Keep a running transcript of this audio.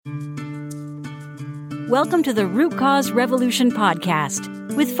Welcome to the Root Cause Revolution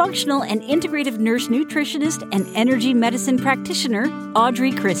podcast with functional and integrative nurse nutritionist and energy medicine practitioner,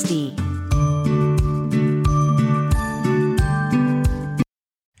 Audrey Christie.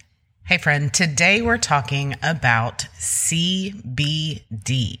 Hey friend, today we're talking about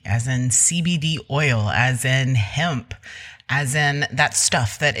CBD, as in CBD oil, as in hemp, as in that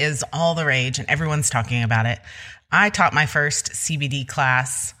stuff that is all the rage and everyone's talking about it. I taught my first CBD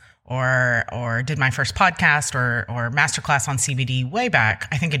class or did my first podcast or masterclass on CBD way back,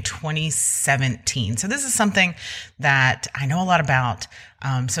 I think in 2017. So this is something that I know a lot about.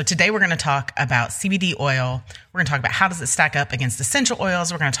 So today we're going to talk about CBD oil. We're going to talk about how does it stack up against essential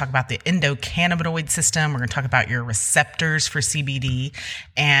oils. We're going to talk about the endocannabinoid system. We're going to talk about your receptors for CBD.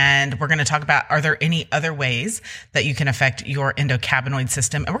 And we're going to talk about, are there any other ways that you can affect your endocannabinoid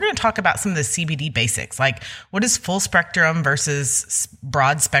system? And we're going to talk about some of the CBD basics, like what is full spectrum versus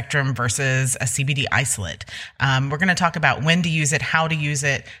broad spectrum versus a CBD isolate. We're going to talk about when to use it, how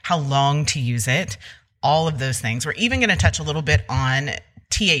long to use it, all of those things. We're even going to touch a little bit on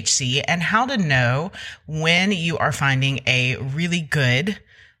THC and how to know when you are finding a really good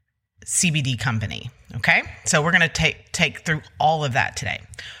CBD company. Okay. So we're going to take through all of that today.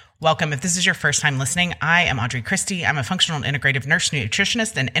 Welcome. If this is your first time listening, I am Audrey Christie. I'm a functional and integrative nurse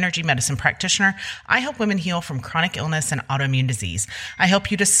nutritionist and energy medicine practitioner. I help women heal from chronic illness and autoimmune disease. I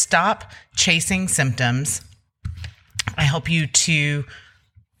help you to stop chasing symptoms. I help you to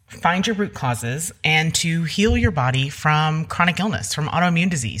find your root causes and to heal your body from chronic illness, from autoimmune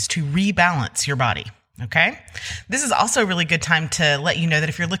disease, to rebalance your body. Okay. This is also a really good time to let you know that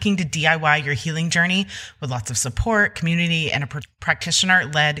if you're looking to DIY your healing journey with lots of support, community, and a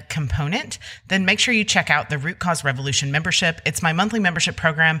practitioner-led component, then make sure you check out the Root Cause Revolution membership. It's my monthly membership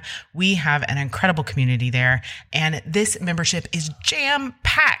program. We have an incredible community there, and this membership is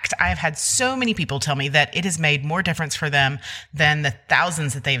jam-packed. I've had so many people tell me that it has made more difference for them than the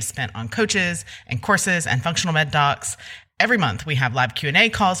thousands that they have spent on coaches and courses and functional med docs. Every month we have live Q&A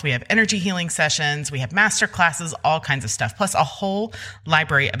calls, we have energy healing sessions, we have master classes, all kinds of stuff, plus a whole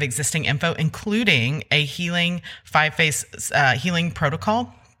library of existing info, including a healing 5-phase healing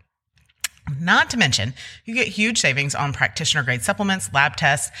protocol. Not to mention, you get huge savings on practitioner grade supplements, lab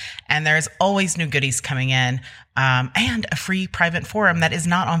tests, and there's always new goodies coming in, and a free private forum that is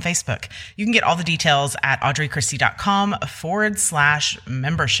not on Facebook. You can get all the details at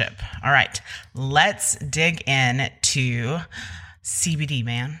audreychristie.com/membership. All right, let's dig in to CBD,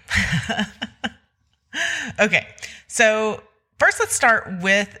 man. Okay, so first let's start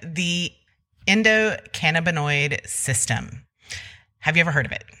with the endocannabinoid system. Have you ever heard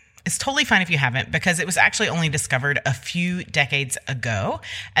of it? It's totally fine if you haven't, because it was actually only discovered a few decades ago.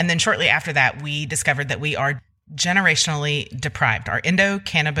 And then shortly after that, we discovered that we are generationally deprived. Our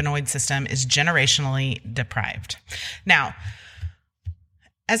endocannabinoid system is generationally deprived. Now,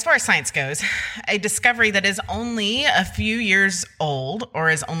 as far as science goes, a discovery that is only a few years old,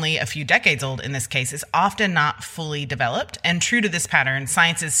 or is only a few decades old in this case, is often not fully developed. And true to this pattern,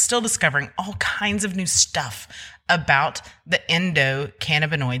 science is still discovering all kinds of new stuff about the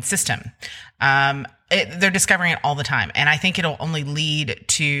endocannabinoid system. They're discovering it all the time. And I think it'll only lead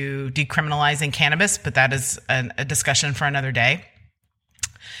to decriminalizing cannabis, but that is a discussion for another day.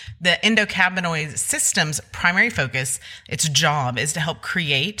 The endocannabinoid system's primary focus, its job, is to help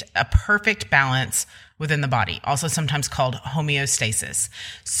create a perfect balance within the body, also sometimes called homeostasis.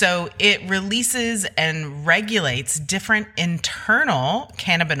 So it releases and regulates different internal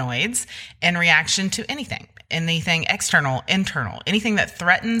cannabinoids in reaction to anything external, internal, anything that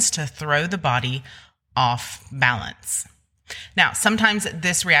threatens to throw the body off balance. Now, sometimes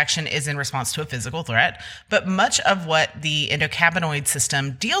this reaction is in response to a physical threat, but much of what the endocannabinoid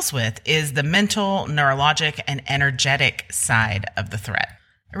system deals with is the mental, neurologic, and energetic side of the threat.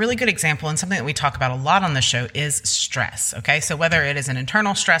 A really good example, and something that we talk about a lot on the show, is stress. Okay, so whether it is an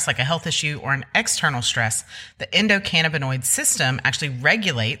internal stress like a health issue or an external stress, the endocannabinoid system actually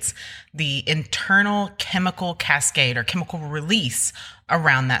regulates the internal chemical cascade or chemical release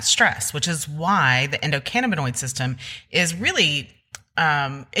around that stress, which is why the endocannabinoid system is really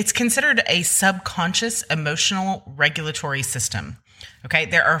it's considered a subconscious emotional regulatory system. Okay,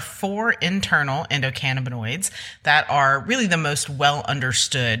 there are 4 internal endocannabinoids that are really the most well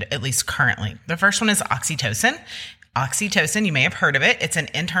understood, at least currently. The first one is oxytocin. Oxytocin, you may have heard of it. It's an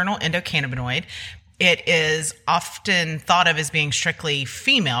internal endocannabinoid. It is often thought of as being strictly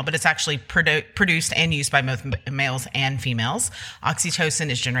female, but it's actually produced and used by both males and females. Oxytocin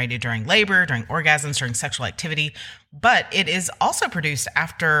is generated during labor, during orgasms, during sexual activity, but it is also produced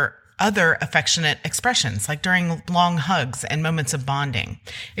after other affectionate expressions, like during long hugs and moments of bonding.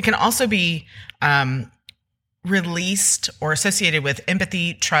 It can also be released or associated with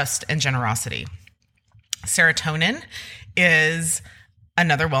empathy, trust, and generosity. Serotonin is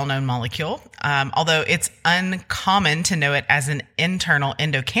another well-known molecule, although it's uncommon to know it as an internal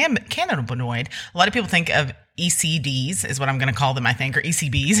endocannabinoid. A lot of people think of ECDs, is what I'm going to call them, I think, or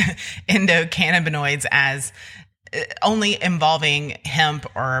ECBs, endocannabinoids, as only involving hemp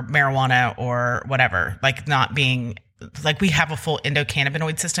or marijuana or whatever, like not being, like we have a full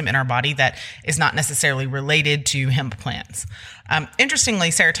endocannabinoid system in our body that is not necessarily related to hemp plants. Interestingly,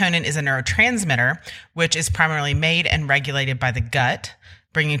 serotonin is a neurotransmitter, which is primarily made and regulated by the gut,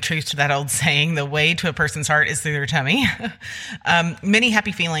 bringing truth to that old saying, the way to a person's heart is through their tummy. Many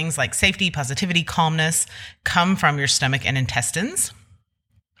happy feelings like safety, positivity, calmness come from your stomach and intestines.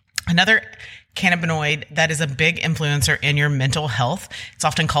 Another cannabinoid that is a big influencer in your mental health, it's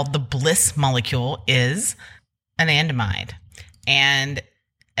often called the bliss molecule, is anandamide. And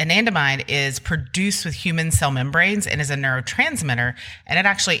anandamide is produced with human cell membranes and is a neurotransmitter, and it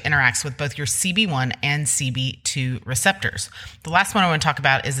actually interacts with both your CB1 and CB2 receptors. The last one I want to talk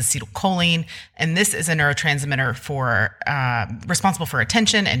about is acetylcholine, and this is a neurotransmitter for responsible for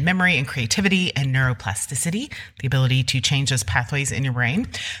attention and memory and creativity and neuroplasticity, the ability to change those pathways in your brain.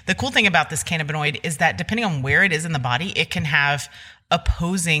 The cool thing about this cannabinoid is that depending on where it is in the body, it can have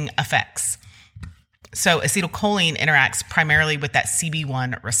opposing effects. So acetylcholine interacts primarily with that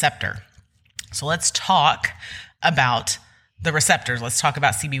CB1 receptor. So let's talk about the receptors. Let's talk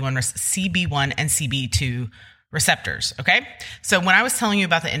about CB1 and CB2 receptors, okay? So when I was telling you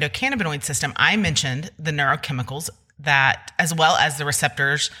about the endocannabinoid system, I mentioned the neurochemicals that, as well as the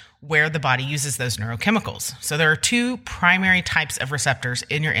receptors where the body uses those neurochemicals. So there are two primary types of receptors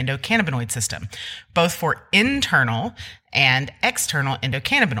in your endocannabinoid system, both for internal and external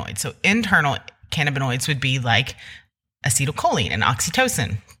endocannabinoids. So internal cannabinoids would be like acetylcholine and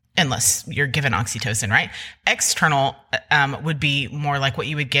oxytocin, unless you're given oxytocin, right? External would be more like what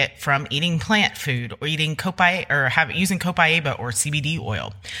you would get from eating plant food or eating using copaiba or CBD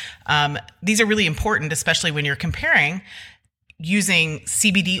oil. These are really important, especially when you're comparing using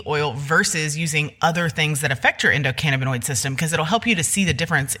CBD oil versus using other things that affect your endocannabinoid system, because it'll help you to see the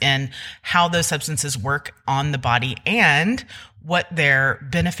difference in how those substances work on the body and what their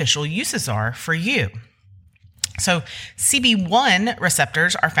beneficial uses are for you. So CB1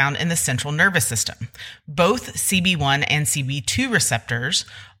 receptors are found in the central nervous system. Both CB1 and CB2 receptors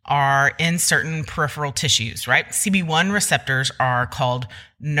are in certain peripheral tissues, right? CB1 receptors are called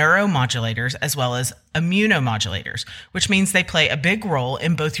neuromodulators as well as immunomodulators, which means they play a big role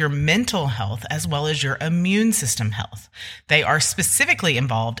in both your mental health as well as your immune system health. They are specifically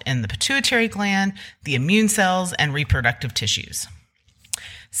involved in the pituitary gland, the immune cells, and reproductive tissues.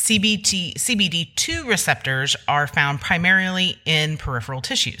 CBD2 receptors are found primarily in peripheral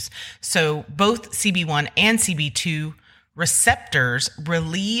tissues. So both CB1 and CB2 receptors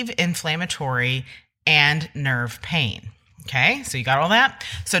relieve inflammatory and nerve pain. Okay, so you got all that?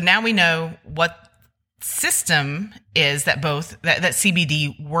 So now we know what system is that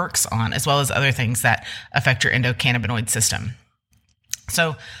CBD works on, as well as other things that affect your endocannabinoid system.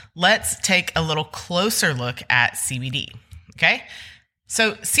 So let's take a little closer look at CBD. Okay,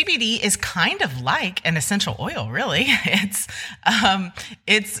 so CBD is kind of like an essential oil, really.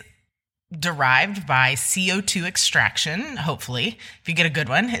 It's derived by CO2 extraction, hopefully, if you get a good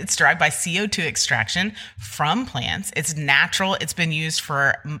one. It's derived by CO2 extraction from plants. It's natural. It's been used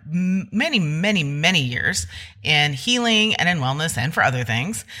for many, many, many years in healing and in wellness and for other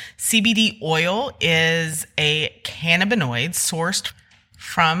things. CBD oil is a cannabinoid sourced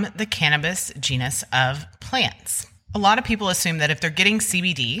from the cannabis genus of plants. A lot of people assume that if they're getting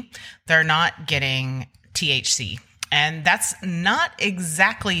CBD, they're not getting THC. And that's not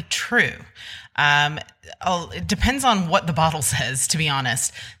exactly true. It depends on what the bottle says, to be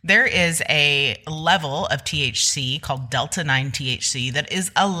honest. There is a level of THC called Delta 9 THC that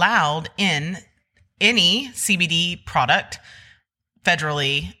is allowed in any CBD product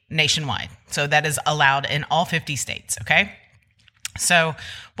federally nationwide. So that is allowed in all 50 states, okay? So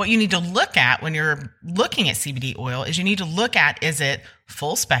what you need to look at when you're looking at CBD oil is you need to look at, is it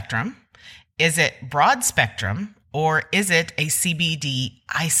full spectrum? Is it broad spectrum? Or is it a CBD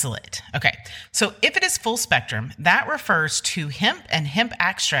isolate? Okay, so if it is full spectrum, that refers to hemp and hemp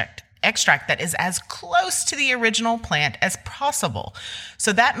extract that is as close to the original plant as possible.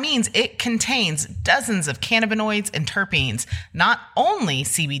 So that means it contains dozens of cannabinoids and terpenes, not only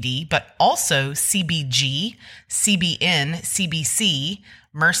CBD, but also CBG, CBN, CBC,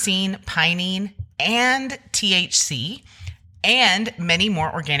 myrcene, pinene, and THC, and many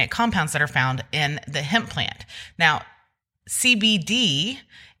more organic compounds that are found in the hemp plant. Now, CBD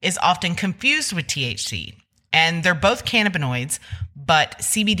is often confused with THC. And they're both cannabinoids, but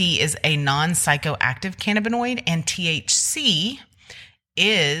CBD is a non-psychoactive cannabinoid, and THC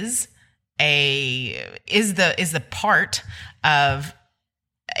is the part of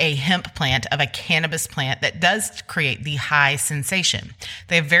a hemp plant, of a cannabis plant, that does create the high sensation.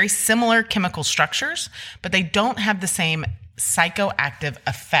 They have very similar chemical structures, but they don't have the same psychoactive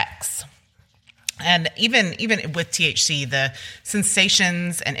effects. And even with THC, the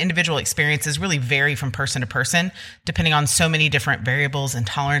sensations and individual experiences really vary from person to person, depending on so many different variables and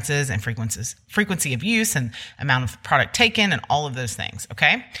tolerances and frequency of use and amount of product taken and all of those things,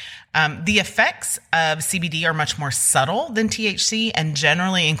 okay? The effects of CBD are much more subtle than THC and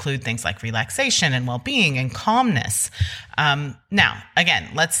generally include things like relaxation and well-being and calmness. Now, again,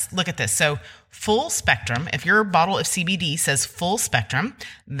 let's look at this. So full spectrum, if your bottle of CBD says full spectrum,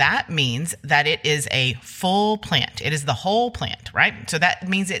 that means that it is a full plant. It is the whole plant, right? So that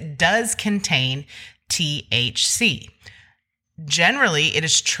means it does contain THC. Generally, it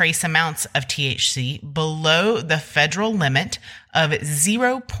is trace amounts of THC below the federal limit of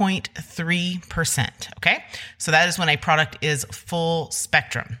 0.3%, okay? So that is when a product is full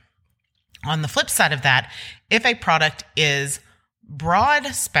spectrum. On the flip side of that, if a product is broad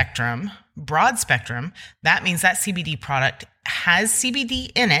spectrum, that means that CBD product has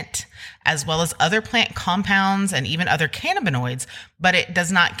CBD in it, as well as other plant compounds and even other cannabinoids, but it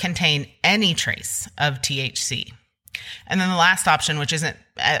does not contain any trace of THC. And then the last option, which isn't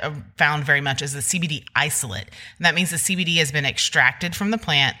found very much, is the CBD isolate. And that means the CBD has been extracted from the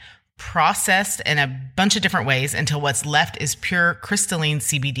plant, processed in a bunch of different ways until what's left is pure crystalline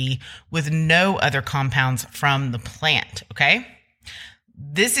CBD with no other compounds from the plant, okay?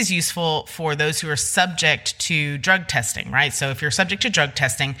 This is useful for those who are subject to drug testing, right? So if you're subject to drug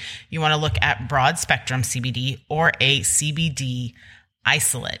testing, you want to look at broad spectrum CBD or a CBD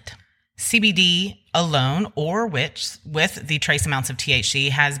isolate. CBD alone or with the trace amounts of THC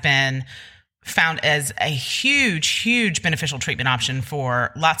has been found as a huge beneficial treatment option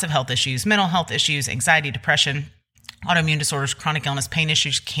for lots of health issues, mental health issues, anxiety, depression, autoimmune disorders, chronic illness, pain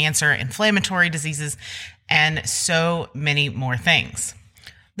issues, cancer, inflammatory diseases, and so many more things.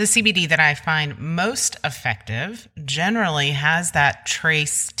 The CBD that I find most effective generally has that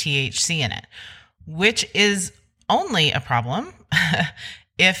trace THC in it, which is only a problem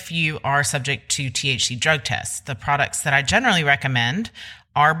if you are subject to THC drug tests. The products that I generally recommend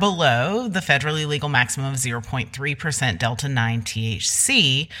are below the federally legal maximum of 0.3% Delta 9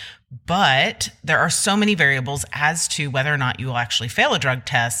 THC, but there are so many variables as to whether or not you will actually fail a drug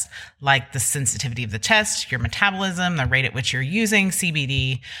test, like the sensitivity of the test, your metabolism, the rate at which you're using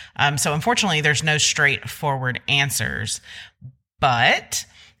CBD. So unfortunately, there's no straightforward answers. But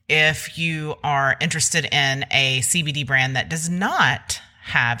if you are interested in a CBD brand that does not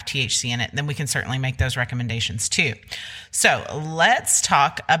have THC in it, then we can certainly make those recommendations too. So let's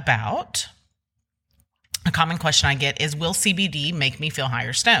talk about a common question I get is, will CBD make me feel high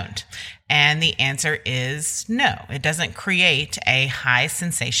or stoned? And the answer is no. It doesn't create a high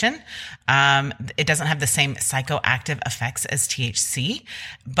sensation. It doesn't have the same psychoactive effects as THC,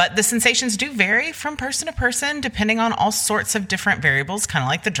 but the sensations do vary from person to person depending on all sorts of different variables, kind of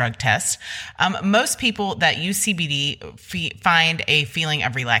like the drug test. Most people that use CBD find a feeling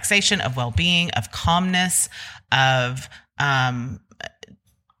of relaxation, of well-being, of calmness, of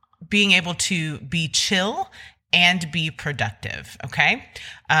being able to be chill and be productive, okay?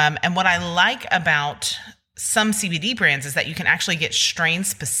 And what I like about some CBD brands is that you can actually get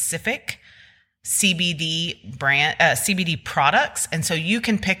strain-specific CBD products. And so you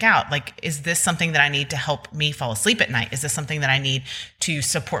can pick out, like, is this something that I need to help me fall asleep at night? Is this something that I need to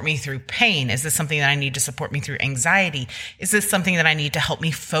support me through pain? Is this something that I need to support me through anxiety? Is this something that I need to help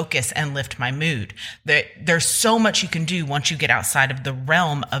me focus and lift my mood? There's so much you can do once you get outside of the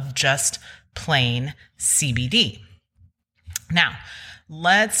realm of just plain CBD. Now,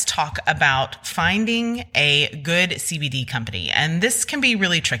 let's talk about finding a good CBD company. And this can be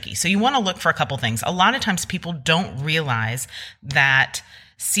really tricky. So you want to look for a couple things. A lot of times people don't realize that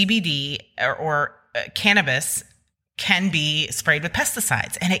CBD or cannabis can be sprayed with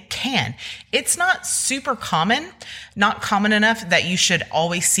pesticides, and it can. It's not super common, not common enough that you should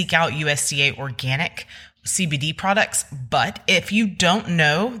always seek out USDA organic CBD products. But if you don't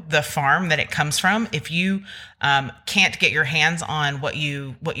know the farm that it comes from, if you can't get your hands on what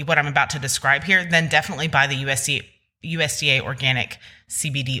I'm about to describe here, then definitely buy the USDA organic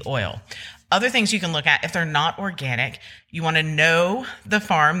CBD oil. Other things you can look at, if they're not organic, you want to know the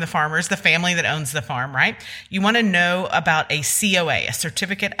farm, the farmers, the family that owns the farm, right? You want to know about a COA, a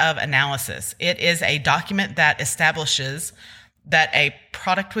certificate of analysis. It is a document that establishes that a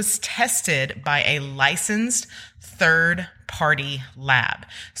product was tested by a licensed third-party lab.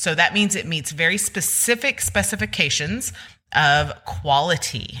 So that means it meets very specific specifications of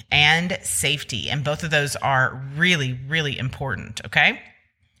quality and safety. And both of those are really, really important, okay?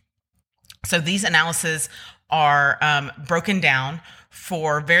 So these analyses are broken down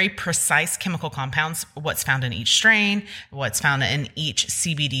for very precise chemical compounds, what's found in each strain, what's found in each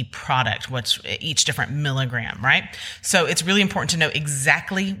CBD product, what's each different milligram, right? So it's really important to know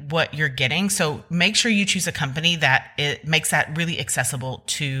exactly what you're getting. So make sure you choose a company that it makes that really accessible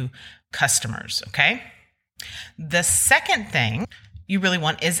to customers, okay? The second thing you really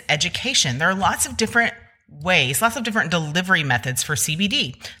want is education. There are lots of different ways, lots of different delivery methods for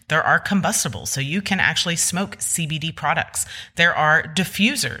CBD. There are combustibles, so you can actually smoke CBD products. There are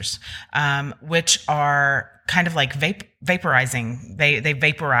diffusers, which are kind of like vaporizing. They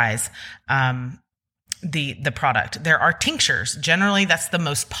vaporize the product. There are tinctures. Generally, that's the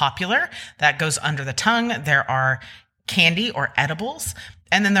most popular. That goes under the tongue. There are candy or edibles.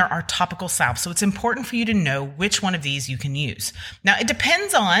 And then there are topical salves. So it's important for you to know which one of these you can use. Now, it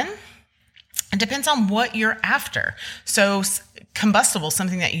depends on what you're after. So combustible,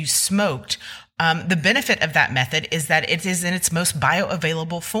 something that you smoked, the benefit of that method is that it is in its most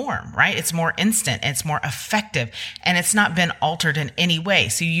bioavailable form, right? It's more instant, it's more effective, and it's not been altered in any way.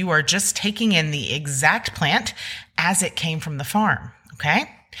 So you are just taking in the exact plant as it came from the farm, okay?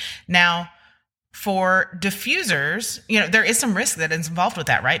 Now, for diffusers, there is some risk that is involved with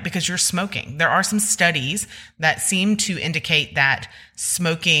that, right? Because you're smoking. There are some studies that seem to indicate that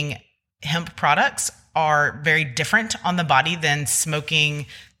smoking hemp products are very different on the body than smoking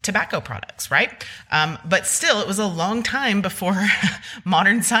tobacco products, right? But still, it was a long time before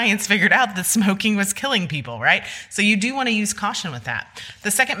modern science figured out that smoking was killing people, right? So you do want to use caution with that. The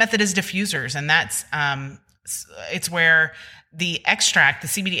second method is diffusers, and that's it's where the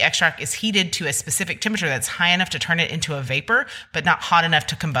CBD extract is heated to a specific temperature that's high enough to turn it into a vapor, but not hot enough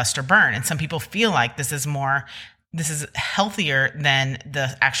to combust or burn. And some people feel like this is healthier than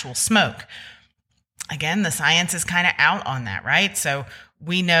the actual smoke. Again, the science is kind of out on that, right? So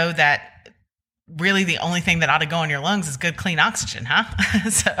we know that really the only thing that ought to go in your lungs is good, clean oxygen, huh?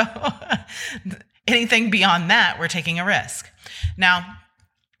 So anything beyond that, we're taking a risk. Now,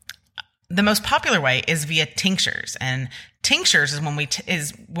 the most popular way is via tinctures, and tinctures is when we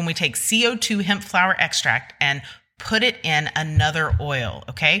take CO2 hemp flower extract and put it in another oil,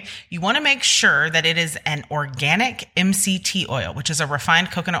 okay? You want to make sure that it is an organic MCT oil, which is a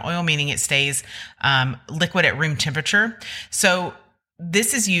refined coconut oil, meaning it stays liquid at room temperature. So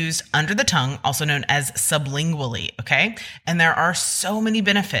this is used under the tongue, also known as sublingually, okay? And there are so many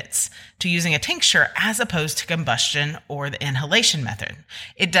benefits to using a tincture as opposed to combustion or the inhalation method.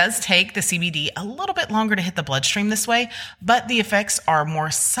 It does take the CBD a little bit longer to hit the bloodstream this way, but the effects are more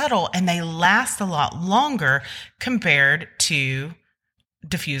subtle and they last a lot longer compared to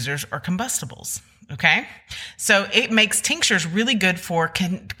diffusers or combustibles. Okay, so it makes tinctures really good for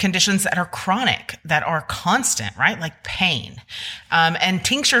conditions that are chronic, that are constant, right? Like pain. And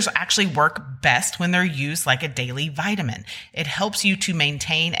tinctures actually work best when they're used like a daily vitamin. It helps you to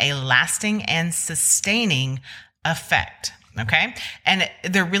maintain a lasting and sustaining effect. Okay. And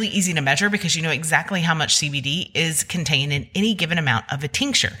they're really easy to measure because you know exactly how much CBD is contained in any given amount of a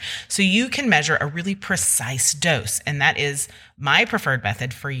tincture. So you can measure a really precise dose. And that is my preferred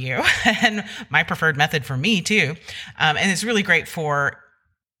method for you and my preferred method for me too. And it's really great for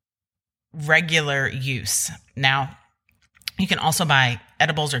regular use. Now, you can also buy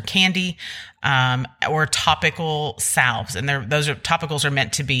edibles or candy, or topical salves. And topicals are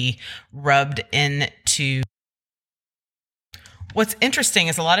meant to be rubbed into. What's interesting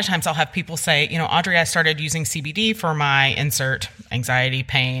is a lot of times I'll have people say, Audrey, I started using CBD for my insert anxiety,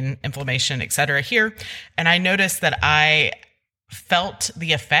 pain, inflammation, etc. here. And I noticed that I felt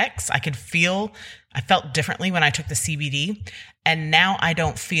the effects. I felt differently when I took the CBD, and now I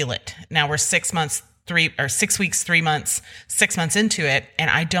don't feel it. Now we're 6 months, 3 months, 6 months into it,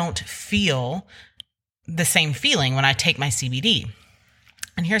 and I don't feel the same feeling when I take my CBD.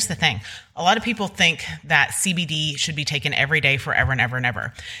 And here's the thing. A lot of people think that CBD should be taken every day forever and ever and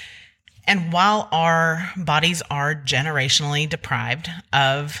ever. And while our bodies are generationally deprived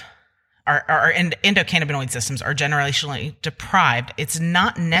of, our endocannabinoid systems are generationally deprived, it's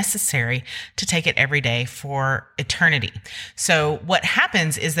not necessary to take it every day for eternity. So what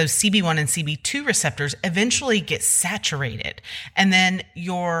happens is those CB1 and CB2 receptors eventually get saturated, and then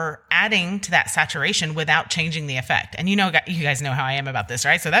you're adding to that saturation without changing the effect. And you guys know how I am about this,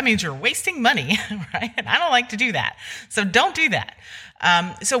 right? So that means you're wasting money, right? And I don't like to do that. So don't do that.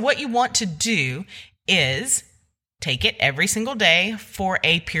 So what you want to do is take it every single day for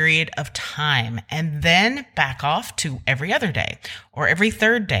a period of time, and then back off to every other day or every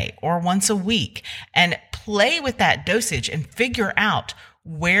third day or once a week, and play with that dosage and figure out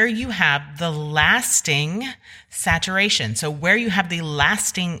where you have the lasting saturation. So where you have the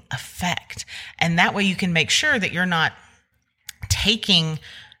lasting effect. And that way you can make sure that you're not taking,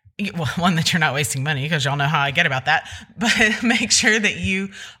 well, one, that you're not wasting money, because y'all know how I get about that, but make sure that you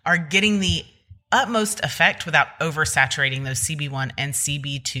are getting the utmost effect without oversaturating those CB1 and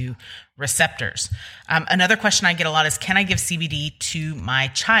CB2 receptors. Another question I get a lot is, can I give CBD to my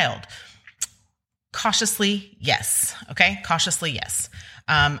child? Cautiously, yes. Okay. Cautiously, yes.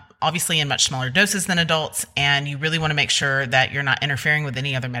 Obviously in much smaller doses than adults. And you really want to make sure that you're not interfering with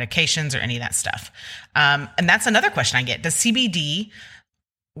any other medications or any of that stuff. And that's another question I get. Does CBD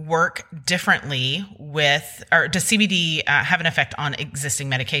work differently or does CBD have an effect on existing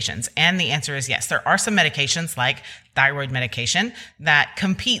medications? And the answer is yes. There are some medications like thyroid medication that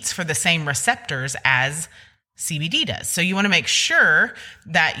competes for the same receptors as CBD does. So you want to make sure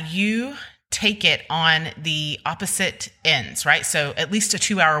that you take it on the opposite ends, right? So at least a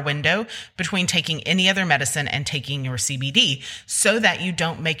 2-hour window between taking any other medicine and taking your CBD so that you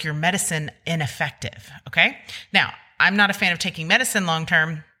don't make your medicine ineffective. Okay. Now, I'm not a fan of taking medicine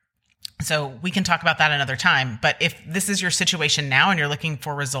long-term, so we can talk about that another time. But if this is your situation now and you're looking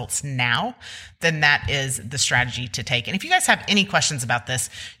for results now, then that is the strategy to take. And if you guys have any questions about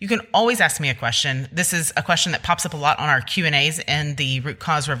this, you can always ask me a question. This is a question that pops up a lot on our Q&As in the Root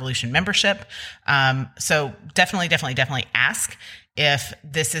Cause Revolution membership. So definitely ask if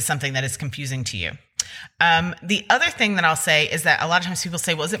this is something that is confusing to you. The other thing that I'll say is that a lot of times people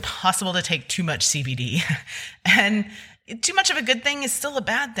say, well, is it possible to take too much CBD? And too much of a good thing is still a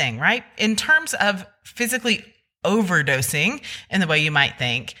bad thing, right? In terms of physically overdosing in the way you might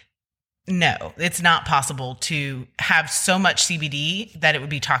think, no, it's not possible to have so much CBD that it would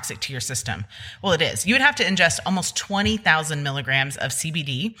be toxic to your system. Well, it is. You would have to ingest almost 20,000 milligrams of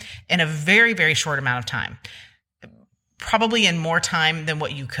CBD in a very, very short amount of time. Probably in more time than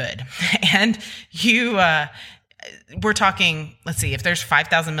what you could. And we're talking, let's see, if there's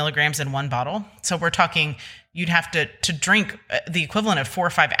 5,000 milligrams in one bottle. So we're talking, you'd have to drink the equivalent of 4 or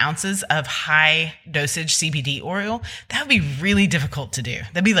 5 ounces of high dosage CBD oil. That would be really difficult to do.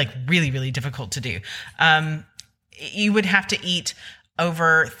 That'd be like really, really difficult to do. You would have to eat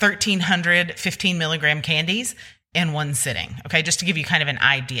over 1,300 15 milligram candies in one sitting. Okay. Just to give you kind of an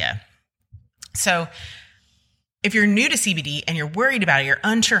idea. So if you're new to CBD and you're worried about it, you're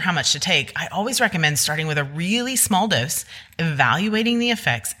unsure how much to take, I always recommend starting with a really small dose, evaluating the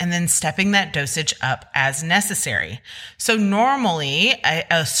effects, and then stepping that dosage up as necessary. So normally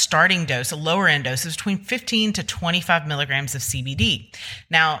a starting dose, a lower end dose, is between 15 to 25 milligrams of CBD.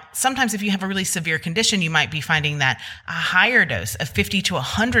 Now, sometimes if you have a really severe condition, you might be finding that a higher dose of 50 to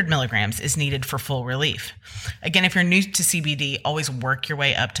 100 milligrams is needed for full relief. Again, if you're new to CBD, always work your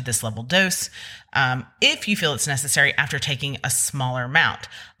way up to this level dose. If you feel it's necessary after taking a smaller amount.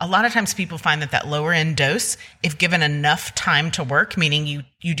 A lot of times people find that lower end dose, if given enough time to work, meaning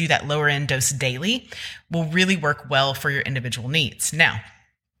you do that lower end dose daily, will really work well for your individual needs. Now,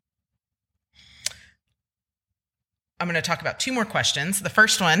 I'm going to talk about 2 more questions. The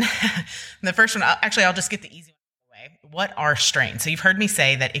first one, I'll just get the easy one. What are strains? So you've heard me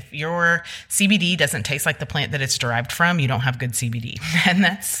say that if your CBD doesn't taste like the plant that it's derived from, you don't have good CBD. And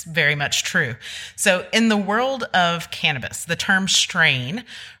that's very much true. So in the world of cannabis, the term strain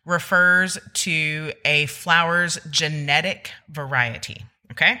refers to a flower's genetic variety.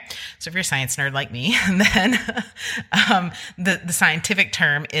 Okay. So if you're a science nerd like me, then the scientific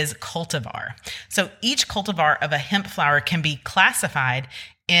term is cultivar. So each cultivar of a hemp flower can be classified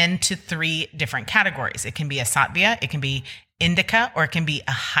into 3 different categories. It can be a Sativa, it can be indica, or it can be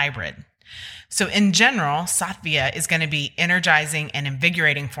a hybrid. So in general, Sativa is going to be energizing and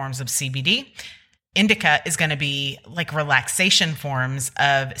invigorating forms of CBD. Indica is going to be like relaxation forms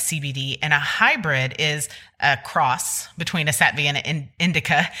of CBD, and a hybrid is a cross between a Sativa and an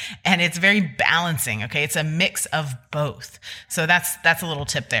indica, and it's very balancing. Okay. It's a mix of both. So that's a little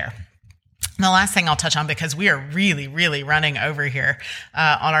tip there. And the last thing I'll touch on, because we are really, really running over here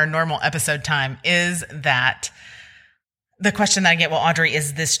on our normal episode time, is that the question that I get, well, Audrey,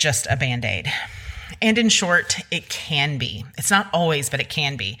 is this just a Band-Aid? And in short, it can be. It's not always, but it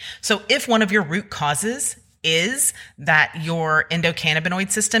can be. So if one of your root causes is that your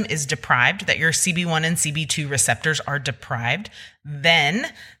endocannabinoid system is deprived, that your CB1 and CB2 receptors are deprived,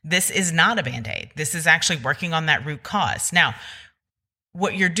 then this is not a Band-Aid. This is actually working on that root cause. Now,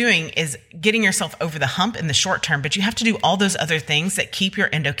 what you're doing is getting yourself over the hump in the short term, but you have to do all those other things that keep your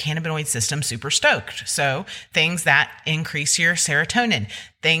endocannabinoid system super stoked. So things that increase your serotonin,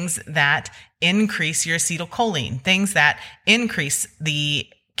 things that increase your acetylcholine, things that increase the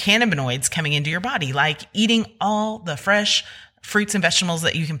cannabinoids coming into your body, like eating all the fresh fruits and vegetables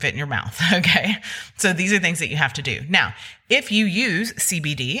that you can fit in your mouth. Okay. So these are things that you have to do. Now, if you use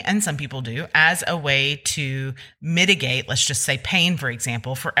CBD, and some people do, as a way to mitigate, let's just say pain, for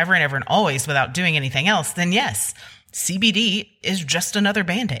example, forever and ever and always without doing anything else, then yes, CBD is just another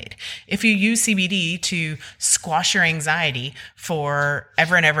Band-Aid. If you use CBD to squash your anxiety for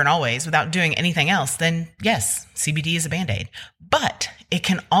ever and ever and always without doing anything else, then yes, CBD is a Band-Aid. But it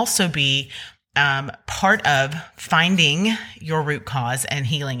can also be part of finding your root cause and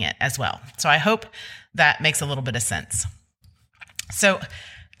healing it as well. So I hope that makes a little bit of sense. So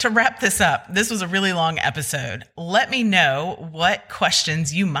to wrap this up, this was a really long episode. Let me know what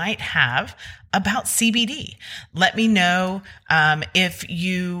questions you might have about CBD. Let me know if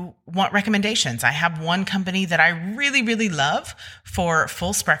you want recommendations. I have one company that I really, really love for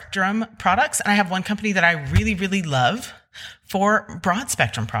full spectrum products, and I have one company that I really, really love for broad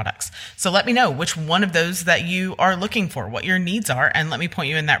spectrum products. So let me know which one of those that you are looking for, what your needs are, and let me point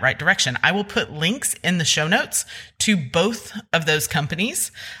you in that right direction. I will put links in the show notes to both of those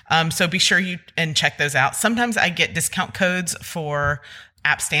companies. So be sure you and check those out. Sometimes I get discount codes for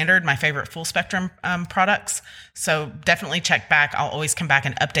App Standard, my favorite full spectrum products. So definitely check back. I'll always come back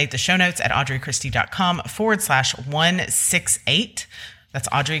and update the show notes at audreychristie.com/168. That's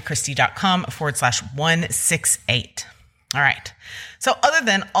audreychristie.com/168. All right. So other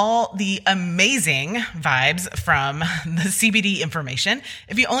than all the amazing vibes from the CBD information,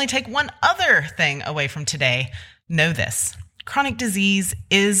 if you only take one other thing away from today, know this: chronic disease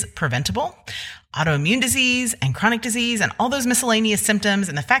is preventable. Autoimmune disease and chronic disease and all those miscellaneous symptoms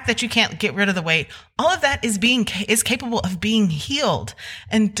and the fact that you can't get rid of the weight, all of that is capable of being healed.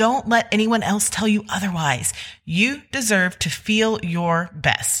 And don't let anyone else tell you otherwise. You deserve to feel your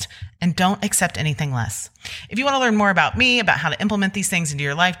best, and don't accept anything less. If you want to learn more about me, about how to implement these things into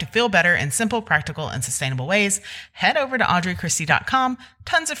your life to feel better in simple, practical, and sustainable ways, head over to audreychristie.com.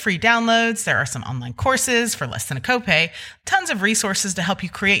 Tons of free downloads. There are some online courses for less than a copay, tons of resources to help you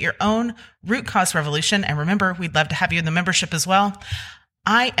create your own root cause revolution. And remember, we'd love to have you in the membership as well.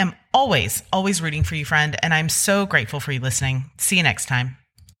 I am always, always rooting for you, friend, and I'm so grateful for you listening. See you next time.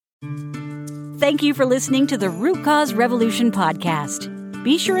 Thank you for listening to the Root Cause Revolution podcast.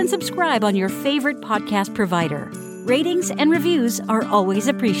 Be sure and subscribe on your favorite podcast provider. Ratings and reviews are always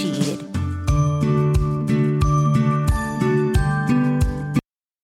appreciated.